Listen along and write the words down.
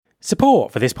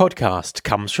Support for this podcast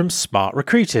comes from Smart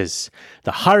Recruiters,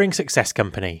 the hiring success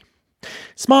company.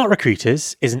 Smart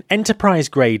Recruiters is an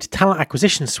enterprise-grade talent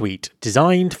acquisition suite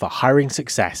designed for hiring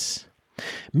success.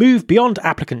 Move beyond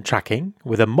applicant tracking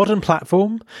with a modern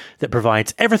platform that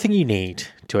provides everything you need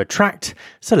to attract,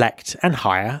 select, and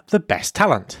hire the best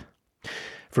talent.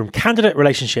 From candidate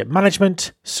relationship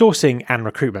management, sourcing and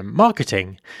recruitment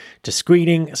marketing, to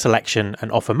screening, selection and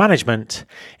offer management,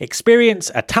 experience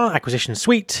a talent acquisition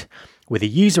suite with a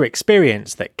user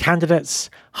experience that candidates,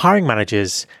 hiring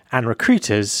managers and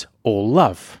recruiters all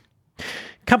love.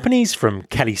 Companies from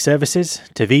Kelly Services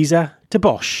to Visa to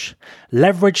Bosch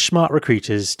leverage Smart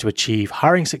Recruiters to achieve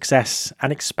hiring success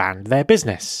and expand their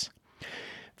business.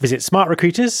 Visit Smart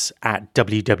Recruiters at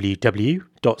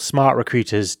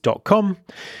www.smartrecruiters.com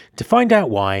to find out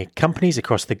why companies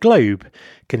across the globe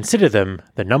consider them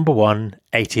the number one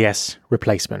ATS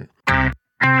replacement.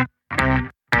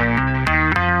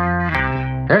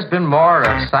 There's been more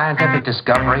of scientific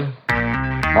discovery,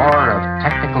 more of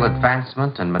technical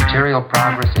advancement and material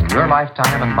progress in your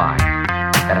lifetime and mine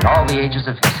than in all the ages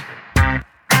of history.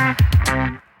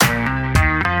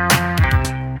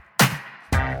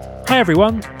 Hi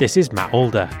everyone, this is Matt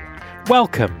Alder.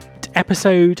 Welcome to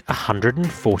episode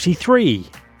 143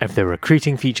 of the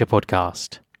Recruiting Future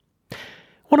podcast.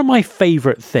 One of my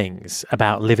favourite things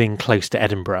about living close to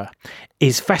Edinburgh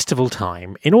is festival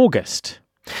time in August.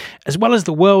 As well as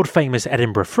the world-famous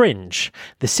Edinburgh Fringe,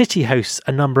 the city hosts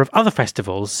a number of other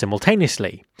festivals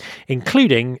simultaneously,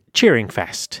 including Turing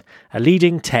Fest, a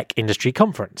leading tech industry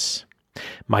conference.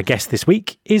 My guest this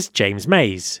week is James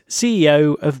Mays,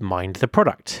 CEO of Mind the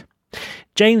Product.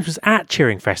 James was at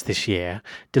Turing Fest this year,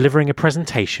 delivering a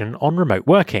presentation on remote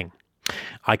working.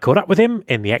 I caught up with him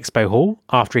in the expo hall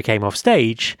after he came off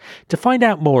stage to find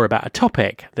out more about a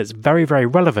topic that's very, very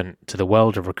relevant to the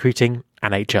world of recruiting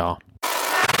and HR.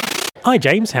 Hi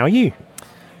James, how are you?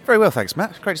 Very well, thanks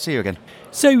Matt. Great to see you again.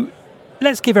 So,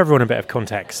 let's give everyone a bit of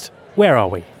context. Where are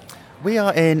we? We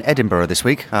are in Edinburgh this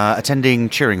week, attending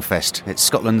Turing Fest. It's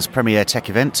Scotland's premier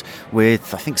tech event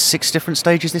with, I think, 6 different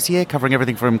stages this year, covering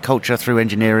everything from culture through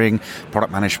engineering,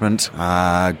 product management,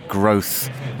 growth.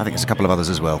 I think there's a couple of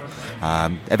others as well.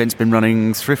 Event's been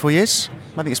running 3 or 4 years.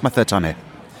 I think it's my 3rd time here.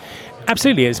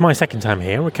 Absolutely, it's my 2nd time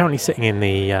here. We're currently sitting in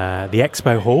the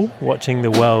expo hall, watching the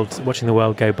world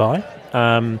go by,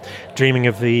 dreaming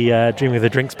of the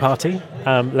drinks party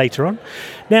later on.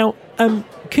 Now,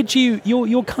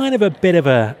 you're kind of a bit of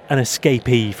an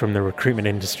escapee from the recruitment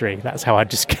industry. That's how I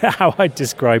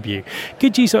describe you.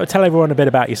 Could you sort of tell everyone a bit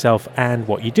about yourself and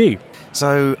what you do?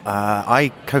 So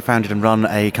I co-founded and run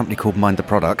a company called Mind the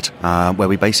Product, where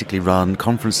we basically run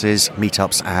conferences,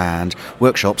 meetups and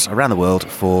workshops around the world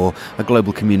for a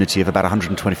global community of about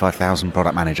 125,000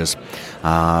 product managers.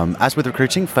 As with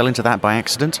recruiting, fell into that by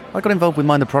accident. I got involved with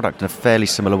Mind the Product in a fairly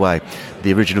similar way.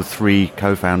 The original 3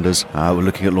 co-founders were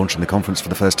looking at launching the conference for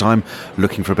the first time,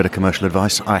 looking for a bit of commercial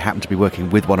advice. I happened to be working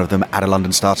with one of them at a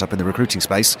London startup in the recruiting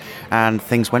space, and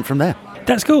things went from there.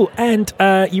 That's cool. And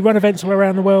you run events all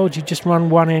around the world. You just run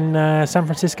one in San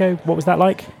Francisco. What was that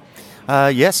like?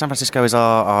 Yes, San Francisco is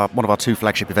our one of our 2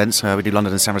 flagship events. We do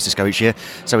London and San Francisco each year.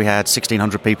 So we had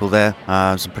 1,600 people there,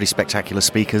 some pretty spectacular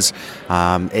speakers.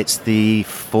 It's the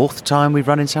 4th time we've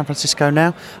run in San Francisco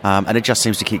now, and it just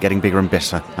seems to keep getting bigger and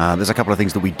better. There's a couple of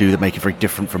things that we do that make it very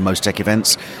different from most tech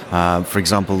events. For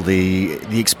example,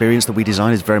 the experience that we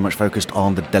design is very much focused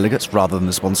on the delegates rather than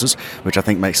the sponsors, which I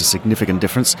think makes a significant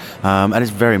difference. And it's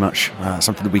very much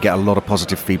something that we get a lot of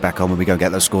positive feedback on when we go and get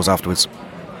those scores afterwards.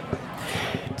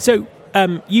 So,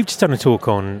 you've just done a talk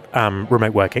on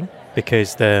remote working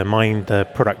because the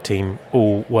product team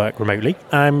all work remotely.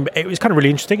 It was kind of really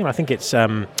interesting, and I think it's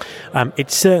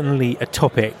certainly a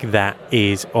topic that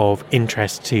is of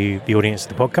interest to the audience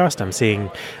of the podcast. I'm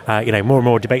seeing more and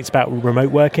more debates about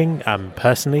remote working.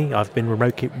 Personally, I've been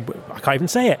remote. I can't even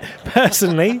say it.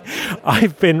 Personally,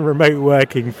 I've been remote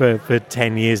working for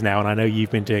 10 years now, and I know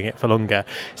you've been doing it for longer.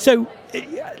 So,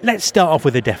 let's start off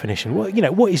with a definition.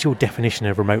 What is your definition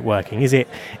of remote working? Is it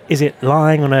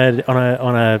lying on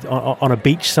a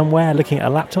beach somewhere looking at a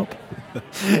laptop?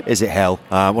 Is it hell?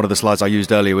 One of the slides I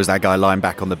used earlier was that guy lying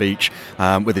back on the beach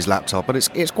with his laptop, but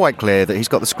it's quite clear that he's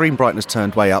got the screen brightness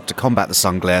turned way up to combat the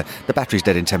sun glare. The battery's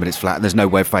dead in 10 minutes flat, and there's no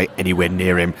Wi-Fi anywhere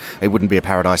near him. It wouldn't be a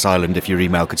paradise island if your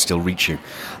email could still reach you.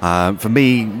 For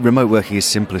me, remote working is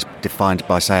simplest defined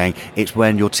by saying it's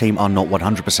when your team are not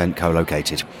 100%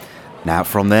 co-located. Now,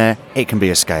 from there, it can be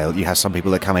a scale. You have some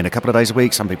people that come in a couple of days a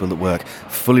week, some people that work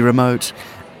fully remote.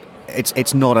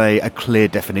 It's not a clear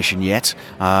definition yet.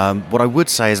 What I would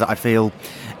say is that I feel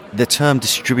the term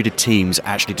distributed teams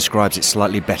actually describes it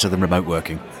slightly better than remote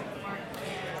working.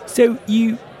 So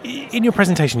in your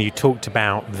presentation, you talked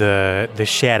about the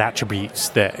shared attributes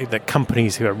that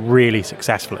companies who are really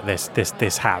successful at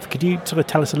this have. Could you sort of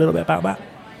tell us a little bit about that?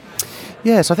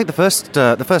 Yeah, so I think the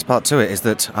first part to it is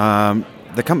that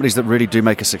the companies that really do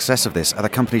make a success of this are the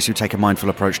companies who take a mindful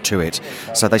approach to it.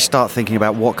 So they start thinking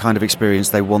about what kind of experience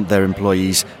they want their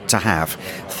employees to have.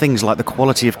 Things like the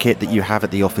quality of kit that you have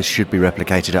at the office should be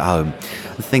replicated at home.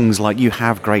 Things like you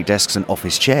have great desks and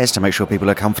office chairs to make sure people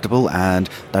are comfortable and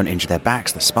don't injure their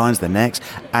backs, their spines, their necks,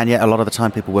 and yet a lot of the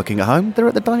time people working at home, they're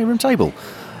at the dining room table.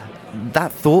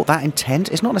 That thought, that intent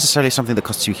is not necessarily something that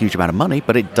costs you a huge amount of money,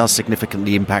 but it does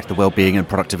significantly impact the well-being and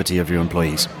productivity of your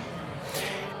employees.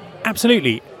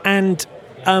 Absolutely. And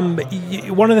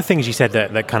one of the things you said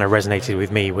that kind of resonated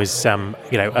with me was,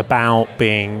 about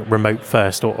being remote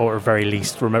first or at very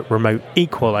least remote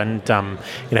equal, and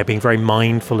being very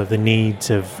mindful of the needs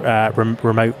of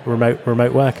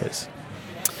remote workers.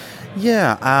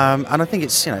 Yeah, and I think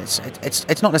it's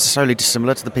not necessarily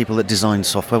dissimilar to the people that design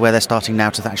software, where they're starting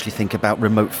now to actually think about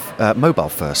mobile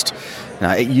first.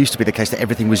 It used to be the case that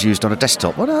everything was used on a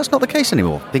desktop. Well, no, that's not the case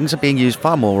anymore. Things are being used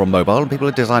far more on mobile, and people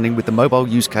are designing with the mobile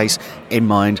use case in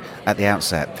mind at the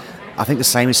outset. I think the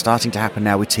same is starting to happen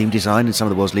now with team design in some of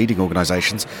the world's leading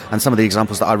organisations, and some of the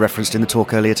examples that I referenced in the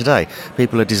talk earlier today.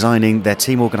 People are designing their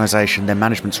team organisation, their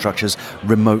management structures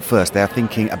remote first. They're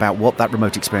thinking about what that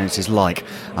remote experience is like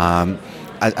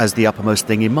as the uppermost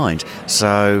thing in mind.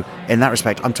 So in that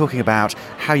respect, I'm talking about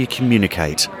how you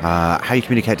communicate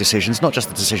decisions, not just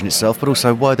the decision itself, but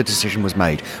also why the decision was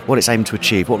made, what it's aimed to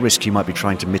achieve, what risks you might be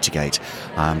trying to mitigate.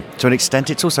 To an extent,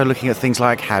 it's also looking at things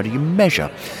like how do you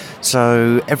measure.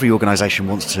 So every organisation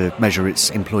wants to measure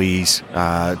its employees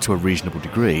to a reasonable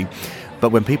degree. But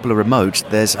when people are remote,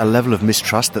 there's a level of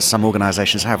mistrust that some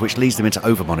organisations have, which leads them into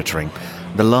over-monitoring.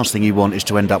 The last thing you want is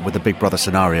to end up with a Big Brother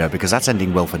scenario, because that's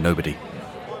ending well for nobody.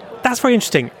 That's very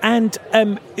interesting. And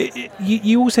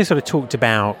you also sort of talked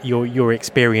about your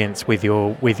experience with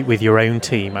your own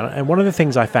team. And one of the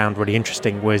things I found really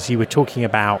interesting was you were talking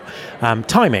about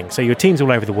timing. So your team's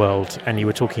all over the world, and you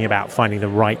were talking about finding the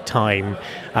right time,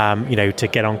 to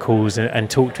get on calls and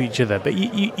talk to each other. But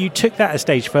you took that a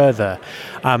stage further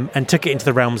and took it into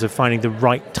the realms of finding the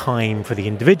right time for the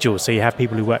individual. So you have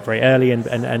people who work very early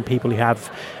and people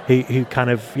who kind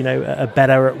of are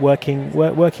better at working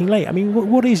late. I mean,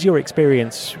 what is your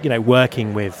experience,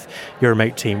 working with your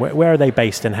remote team? Where are they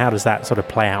based, and how does that sort of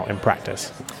play out in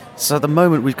practice? So at the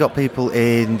moment, we've got people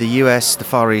in the US, the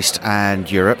Far East,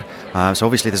 and Europe. So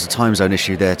obviously there's a time zone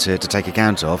issue there to take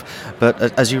account of. But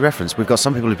as you referenced, we've got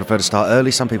some people who prefer to start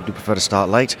early, some people who prefer to start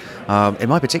late. In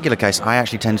my particular case, I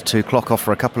actually tend to clock off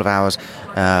for a couple of hours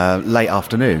late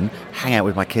afternoon, hang out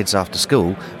with my kids after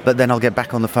school, but then I'll get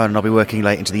back on the phone and I'll be working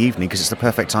late into the evening, because it's the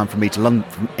perfect time for me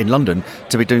in London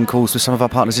to be doing calls with some of our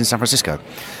partners in San Francisco.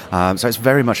 So it's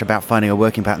very much about finding a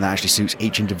working pattern that actually suits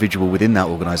each individual within that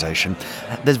organisation.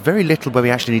 There's very little where we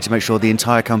actually need to make sure the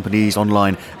entire company is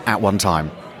online at one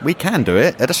time. We can do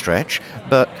it at a stretch,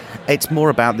 but it's more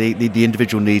about the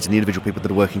individual needs and the individual people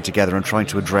that are working together and trying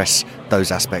to address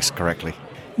those aspects correctly.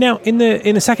 Now, in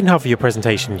the second half of your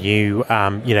presentation, you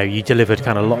delivered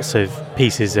kind of lots of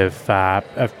pieces of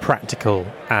practical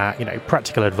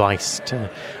advice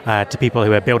to people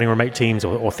who are building remote teams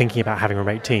or thinking about having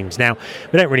remote teams. Now,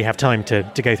 we don't really have time to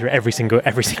go through every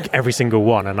single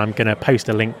one, and I'm going to post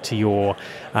a link to your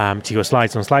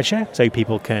slides on SlideShare so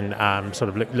people can sort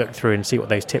of look through and see what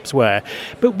those tips were.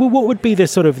 But what would be the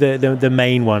sort of the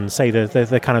main ones? Say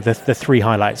the kind of the three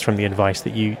highlights from the advice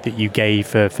that you gave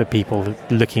for people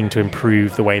looking to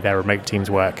improve the way their remote teams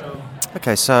work.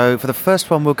 Okay, so for the first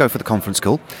one, we'll go for the conference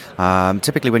call.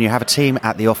 Typically, when you have a team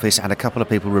at the office and a couple of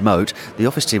people remote, the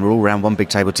office team are all around one big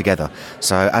table together.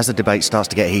 So as the debate starts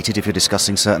to get heated, if you're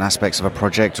discussing certain aspects of a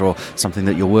project or something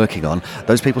that you're working on,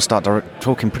 those people start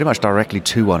talking pretty much directly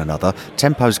to one another.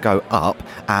 Tempos go up,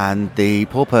 and the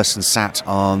poor person sat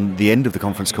on the end of the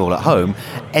conference call at home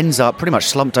ends up pretty much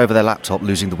slumped over their laptop,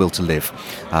 losing the will to live.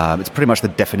 It's pretty much the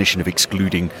definition of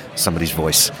excluding somebody's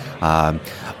voice.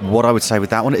 What I would say with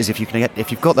that one is if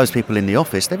you've got those people in the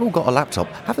office, they've all got a laptop,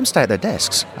 have them stay at their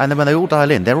desks. And then when they all dial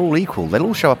in, they're all equal. They'll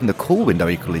all show up in the call window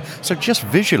equally. So just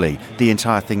visually, the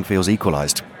entire thing feels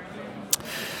equalised.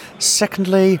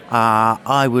 Secondly,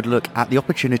 I would look at the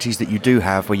opportunities that you do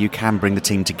have where you can bring the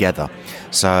team together.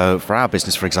 So for our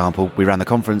business, for example, we ran the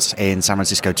conference in San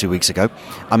Francisco 2 weeks ago.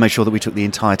 I made sure that we took the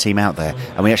entire team out there,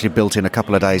 and we actually built in a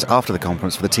couple of days after the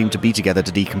conference for the team to be together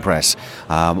to decompress.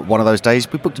 One of those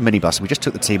days, we booked a minibus and we just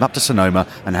took the team up to Sonoma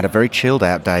and had a very chilled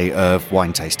out day of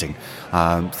wine tasting.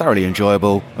 Thoroughly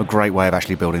enjoyable, a great way of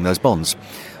actually building those bonds.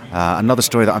 Another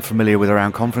story that I'm familiar with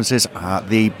around conferences,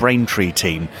 the Braintree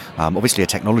team, obviously a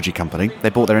technology company. They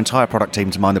brought their entire product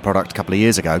team to mind the product a couple of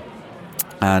years ago,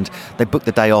 and they booked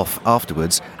the day off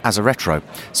afterwards as a retro.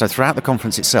 So throughout the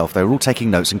conference itself, they were all taking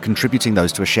notes and contributing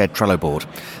those to a shared Trello board.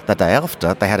 The day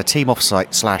after, they had a team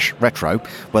offsite / retro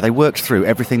where they worked through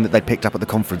everything that they'd picked up at the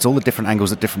conference, all the different angles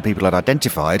that different people had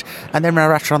identified, and then ran a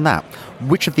retro on that.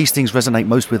 Which of these things resonate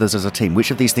most with us as a team?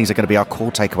 Which of these things are going to be our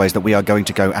core takeaways that we are going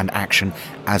to go and action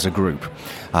as a group?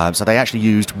 So they actually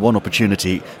used one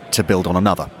opportunity to build on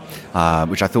another,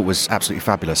 which I thought was absolutely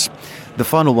fabulous. The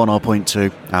final one I'll point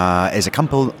to is a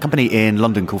company in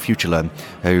London called FutureLearn,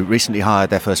 who recently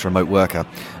hired their first remote worker.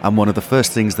 And one of the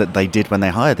first things that they did when they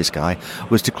hired this guy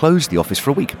was to close the office for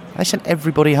a week. They sent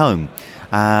everybody home.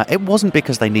 It wasn't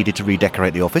because they needed to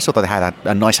redecorate the office, although they had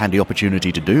a nice handy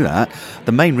opportunity to do that.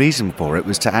 The main reason for it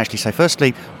was to actually say,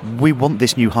 firstly, we want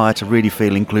this new hire to really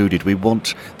feel included. We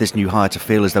want this new hire to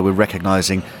feel as though we're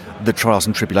recognising the trials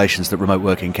and tribulations that remote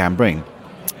working can bring.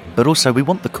 But also we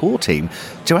want the core team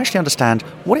to actually understand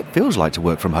what it feels like to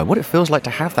work from home, what it feels like to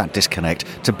have that disconnect,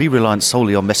 to be reliant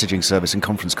solely on messaging service and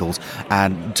conference calls,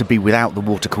 and to be without the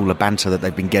water cooler banter that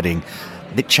they've been getting.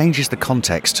 It changes the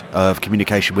context of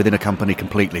communication within a company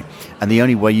completely. And the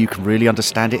only way you can really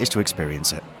understand it is to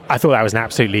experience it. I thought that was an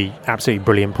absolutely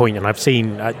brilliant point, and I've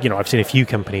seen a few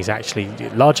companies, actually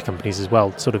larger companies as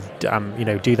well, sort of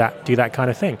do that kind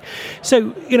of thing.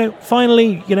 So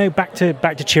finally, back to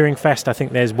Turing Fest. I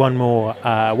think there's one more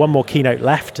keynote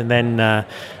left, and then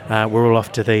we're all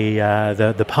off to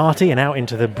the party and out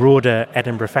into the broader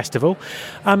Edinburgh Festival.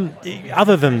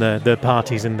 Other than the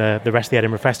parties and the rest of the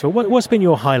Edinburgh Festival, what's been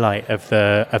your highlight of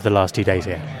the last 2 days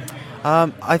here?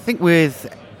 I think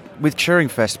with Turing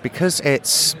Fest, because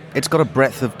it's got a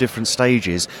breadth of different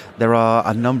stages, there are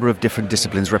a number of different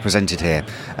disciplines represented here,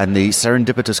 and the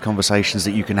serendipitous conversations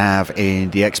that you can have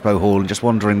in the expo hall and just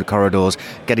wandering the corridors,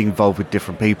 getting involved with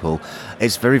different people,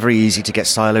 it's very, very easy to get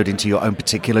siloed into your own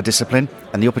particular discipline,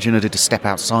 and the opportunity to step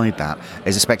outside that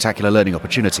is a spectacular learning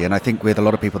opportunity. And I think with a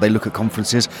lot of people, they look at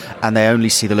conferences and they only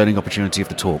see the learning opportunity of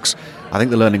the talks. I think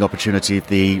the learning opportunity of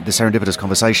the serendipitous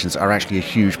conversations are actually a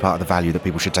huge part of the value that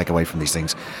people should take away from these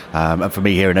things. And for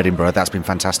me here in Edinburgh, that's been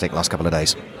fantastic last couple of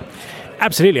days.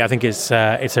 Absolutely, I think it's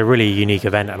a really unique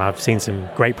event, and I've seen some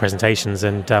great presentations,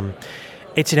 and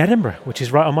it's in Edinburgh, which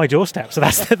is right on my doorstep. So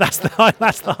that's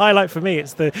the highlight for me.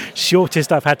 It's the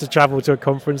shortest I've had to travel to a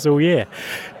conference all year.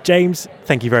 James,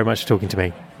 thank you very much for talking to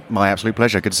me. My absolute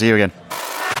pleasure. Good to see you again.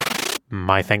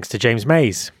 My thanks to James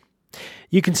Mays.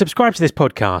 You can subscribe to this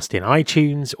podcast in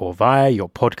iTunes or via your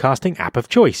podcasting app of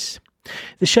choice.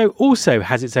 The show also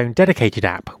has its own dedicated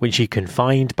app, which you can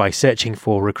find by searching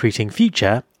for Recruiting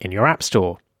Future in your app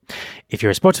store. If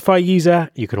you're a Spotify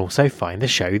user, you can also find the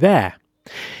show there.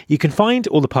 You can find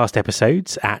all the past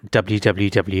episodes at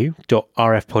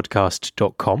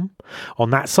www.rfpodcast.com. On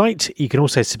that site, you can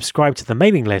also subscribe to the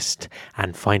mailing list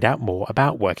and find out more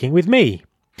about working with me.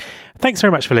 Thanks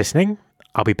very much for listening.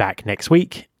 I'll be back next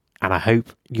week, and I hope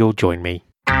you'll join me.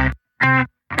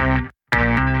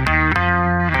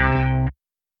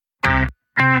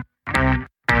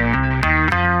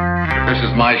 This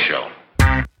is my show.